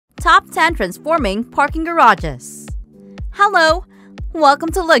Top 10 Transforming Parking Garages. Hello!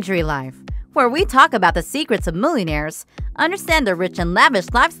 Welcome to Luxury Life, where we talk about the secrets of millionaires, understand their rich and lavish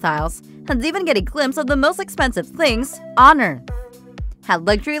lifestyles, and even get a glimpse of the most expensive things on earth. At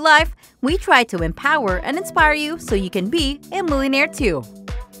Luxury Life, we try to empower and inspire you so you can be a millionaire too.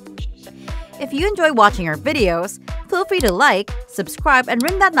 If you enjoy watching our videos, feel free to like, subscribe, and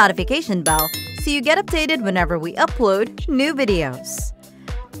ring that notification bell so you get updated whenever we upload new videos.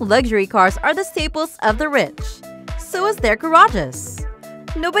 Luxury cars are the staples of the rich. So is their garages.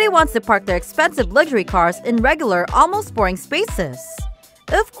 Nobody wants to park their expensive luxury cars in regular, almost boring spaces.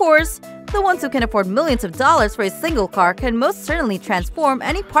 Of course, the ones who can afford millions of dollars for a single car can most certainly transform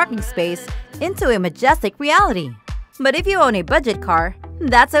any parking space into a majestic reality. But if you own a budget car,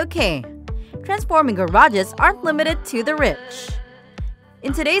 that's okay. Transforming garages aren't limited to the rich.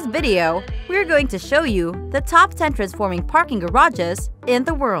 In today's video, we're going to show you the top 10 transforming parking garages in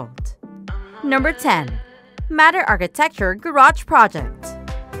the world. Number 10. Matter Architecture Garage Project.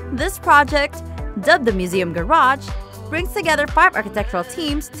 This project, dubbed the Museum Garage, brings together 5 architectural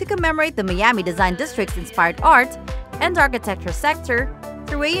teams to commemorate the Miami Design District's inspired art and architecture sector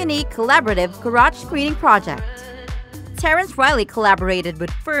through a unique collaborative garage screening project. Terrence Riley collaborated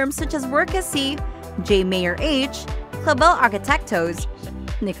with firms such as Work SC, J. Mayer H., Clavel Architectos,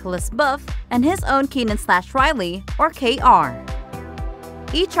 Nicholas Buff, and his own Keenan/Riley, or KR.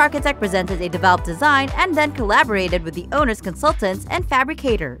 Each architect presented a developed design and then collaborated with the owner's consultants and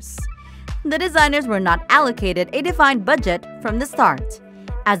fabricators. The designers were not allocated a defined budget from the start.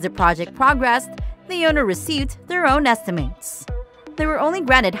 As the project progressed, the owner received their own estimates. They were only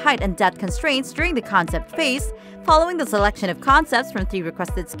granted height and depth constraints during the concept phase. Following the selection of concepts from 3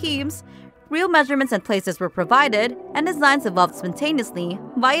 requested schemes, real measurements and places were provided, and designs evolved spontaneously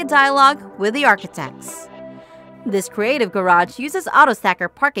via dialogue with the architects. This creative garage uses auto-stacker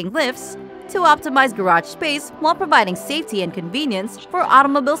parking lifts to optimize garage space while providing safety and convenience for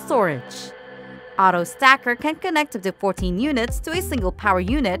automobile storage. Auto-stacker can connect up to 14 units to a single power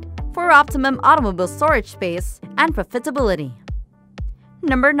unit for optimum automobile storage space and profitability.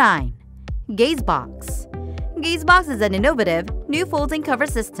 Number 9. Gazebox. Gazebox is an innovative, new folding cover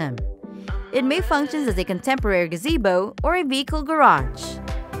system. It may function as a contemporary gazebo or a vehicle garage.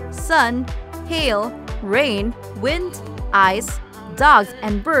 Sun, hail, rain, wind, ice, dogs,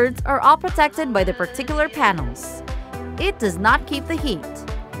 and birds are all protected by the particular panels. It does not keep the heat.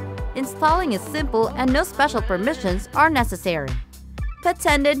 Installing is simple and no special permissions are necessary.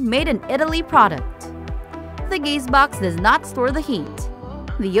 Patented made in Italy product. The Gazebox does not store the heat.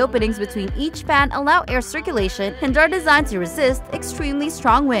 The openings between each pan allow air circulation and are designed to resist extremely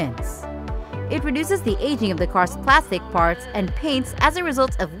strong winds. It reduces the aging of the car's plastic parts and paints as a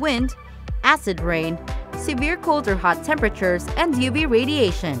result of wind, acid rain, severe cold or hot temperatures, and UV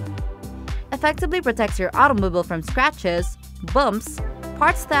radiation. Effectively protects your automobile from scratches, bumps,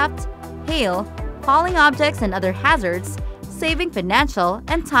 parts theft, hail, falling objects, and other hazards, saving financial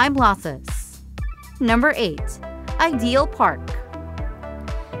and time losses. Number 8. Ideal Park.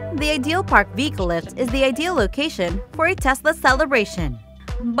 The Ideal Park vehicle lift is the ideal location for a Tesla celebration.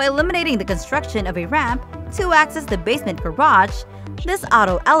 By eliminating the construction of a ramp to access the basement garage, this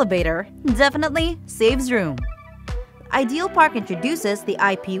auto elevator definitely saves room. Ideal Park introduces the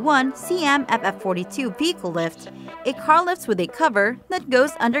IP1 CM-FF42 vehicle lift, a car lift with a cover that goes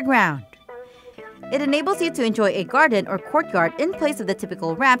underground. It enables you to enjoy a garden or courtyard in place of the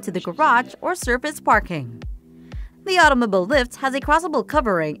typical ramp to the garage or surface parking. The automobile lift has a crossable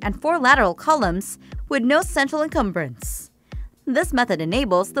covering and 4 lateral columns with no central encumbrance. This method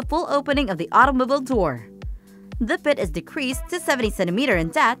enables the full opening of the automobile door. The pit is decreased to 70 cm in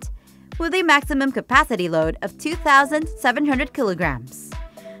depth with a maximum capacity load of 2,700 kilograms.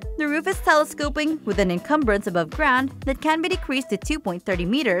 The roof is telescoping with an encumbrance above ground that can be decreased to 2.30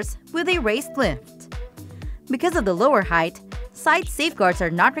 meters with a raised lift. Because of the lower height, side safeguards are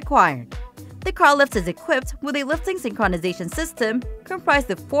not required. The car lift is equipped with a lifting synchronization system comprised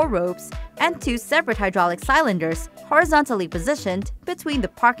of 4 ropes and 2 separate hydraulic cylinders horizontally positioned between the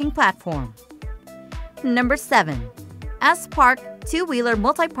parking platform. Number 7. S-Park Two-Wheeler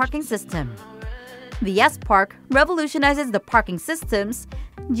Multi-Parking System. The S-Park revolutionizes the parking systems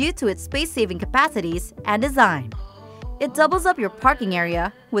due to its space-saving capacities and design. It doubles up your parking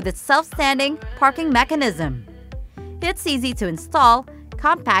area with its self-standing parking mechanism. It's easy to install,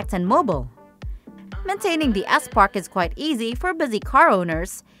 compact, and mobile. Maintaining the S-Park is quite easy for busy car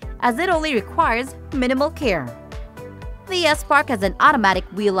owners, as it only requires minimal care. The S-Park has an automatic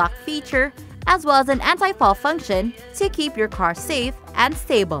wheel lock feature as well as an anti-fall function to keep your car safe and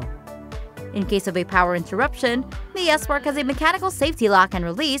stable. In case of a power interruption, the S-Park has a mechanical safety lock and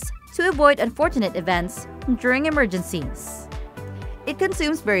release to avoid unfortunate events during emergencies. It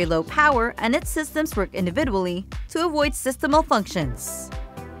consumes very low power and its systems work individually to avoid system malfunctions.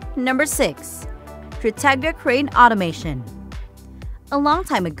 Number 6. Trittegra Crane Automation. A long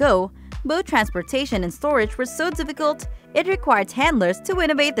time ago, boat transportation and storage were so difficult, it required handlers to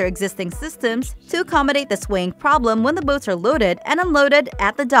innovate their existing systems to accommodate the swaying problem when the boats are loaded and unloaded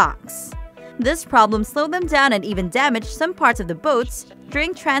at the docks. This problem slowed them down and even damaged some parts of the boats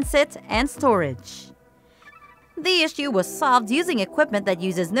during transit and storage. The issue was solved using equipment that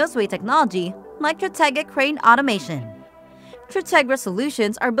uses no-sway technology like Trittegra Crane Automation. Trittegra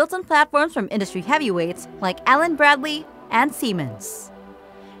solutions are built on platforms from industry heavyweights like Allen Bradley and Siemens.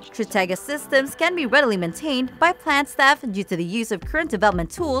 Trittegra systems can be readily maintained by plant staff due to the use of current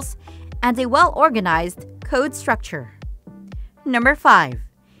development tools and a well-organized code structure. Number 5.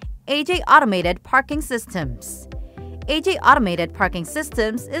 AJ Automated Parking Systems. AJ Automated Parking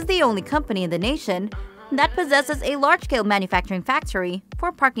Systems is the only company in the nation that possesses a large-scale manufacturing factory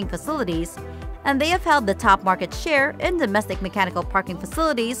for parking facilities, and they have held the top market share in domestic mechanical parking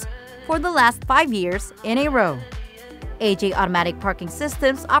facilities for the last 5 years in a row. AJ Automatic Parking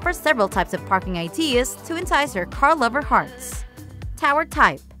Systems offers several types of parking ideas to entice your car lover hearts. Tower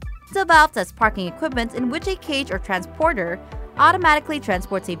Type, developed as parking equipment in which a cage or transporter automatically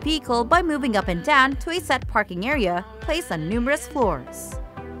transports a vehicle by moving up and down to a set parking area placed on numerous floors.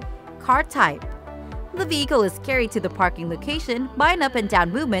 Car Type, the vehicle is carried to the parking location by an up and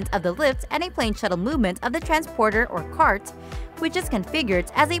down movement of the lift and a plane shuttle movement of the transporter or cart, which is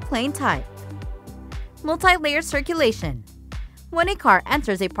configured as a plane type. Multi-layer circulation. When a car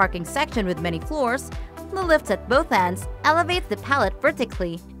enters a parking section with many floors, the lift at both ends elevates the pallet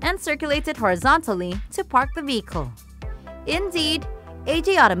vertically and circulates it horizontally to park the vehicle. Indeed,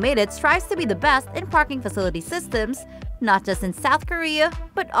 AJ Automated strives to be the best in parking facility systems, not just in South Korea,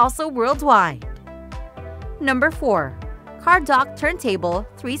 but also worldwide. Number 4. CarDock Turntable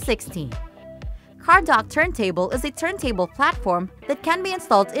 360. CarDock Turntable is a turntable platform that can be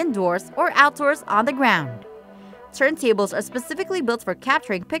installed indoors or outdoors on the ground. Turntables are specifically built for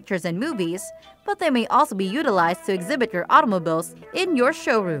capturing pictures and movies, but they may also be utilized to exhibit your automobiles in your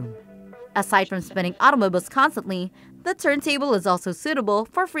showroom. Aside from spinning automobiles constantly, the turntable is also suitable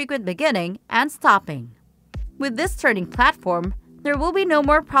for frequent beginning and stopping. With this turning platform, there will be no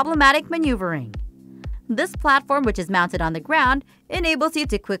more problematic maneuvering. This platform, which is mounted on the ground, enables you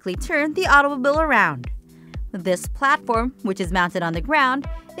to quickly turn the automobile around. This platform, which is mounted on the ground,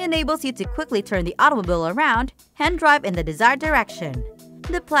 enables you to quickly turn the automobile around and drive in the desired direction.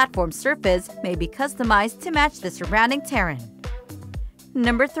 The platform surface may be customized to match the surrounding terrain.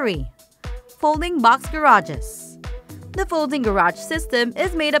 Number 3. Folding Box Garages. The folding garage system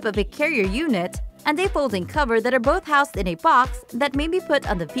is made up of a carrier unit and a folding cover that are both housed in a box that may be put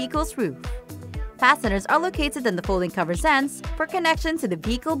on the vehicle's roof. Fasteners are located in the folding cover's ends for connection to the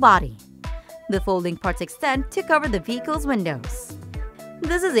vehicle body. The folding parts extend to cover the vehicle's windows.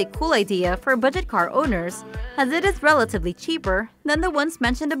 This is a cool idea for budget car owners as it is relatively cheaper than the ones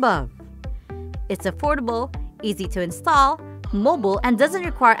mentioned above. It's affordable, easy to install, mobile, and doesn't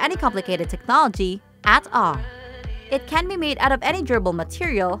require any complicated technology at all. It can be made out of any durable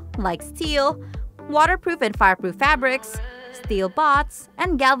material like steel, waterproof and fireproof fabrics, steel bots,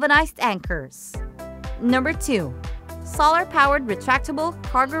 and galvanized anchors. Number 2. Solar-Powered Retractable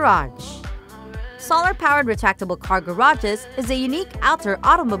Car Garage. Solar-Powered Retractable Car Garages is a unique outdoor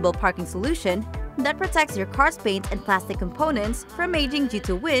automobile parking solution that protects your car's paint and plastic components from aging due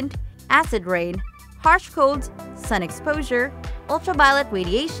to wind, acid rain, harsh cold, sun exposure, ultraviolet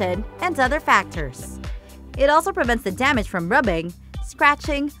radiation, and other factors. It also prevents the damage from rubbing,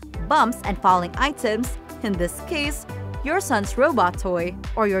 scratching, bumps, and falling items, in this case, your son's robot toy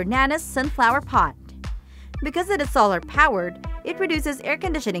or your nana's sunflower pot. Because it is solar-powered, it reduces air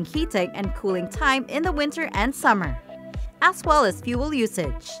conditioning heating and cooling time in the winter and summer, as well as fuel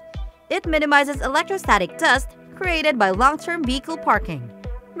usage. It minimizes electrostatic dust created by long-term vehicle parking,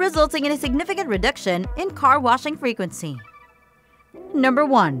 resulting in a significant reduction in car washing frequency. Number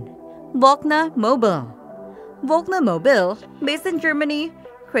 1. Volkna Mobil. Volkna Mobil, based in Germany,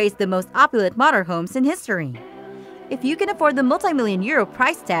 creates the most opulent motorhomes in history. If you can afford the multi-million euro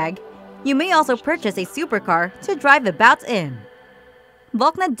price tag, you may also purchase a supercar to drive about in.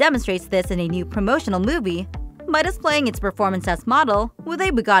 Volkna demonstrates this in a new promotional movie by displaying its performance as model with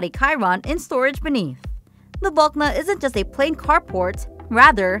a Bugatti Chiron in storage beneath. The Volkna isn't just a plain carport,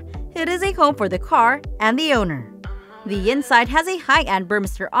 rather, it is a home for the car and the owner. The inside has a high-end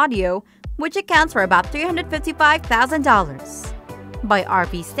Burmester audio, which accounts for about $355,000. By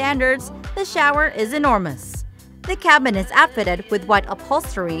RV standards, The shower is enormous. The cabin is outfitted with white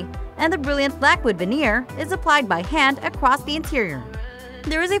upholstery, and the brilliant blackwood veneer is applied by hand across the interior.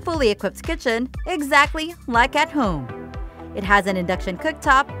 There is a fully equipped kitchen, exactly like at home. It has an induction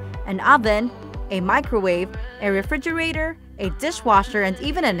cooktop, an oven, a microwave, a refrigerator, a dishwasher, and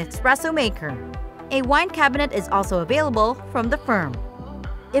even an espresso maker. A wine cabinet is also available from the firm.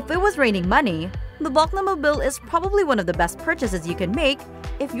 If it was raining money, the Bulknomobile is probably one of the best purchases you can make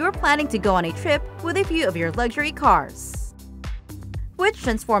if you're planning to go on a trip with a few of your luxury cars. Which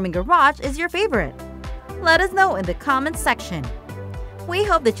transforming garage is your favorite? Let us know in the comments section. We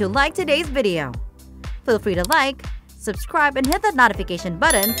hope that you liked today's video. Feel free to like, subscribe, and hit that notification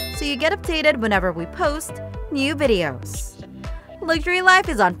button so you get updated whenever we post new videos. Luxury Life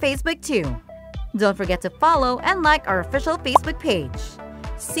is on Facebook too. Don't forget to follow and like our official Facebook page.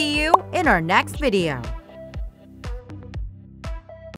 See you in our next video.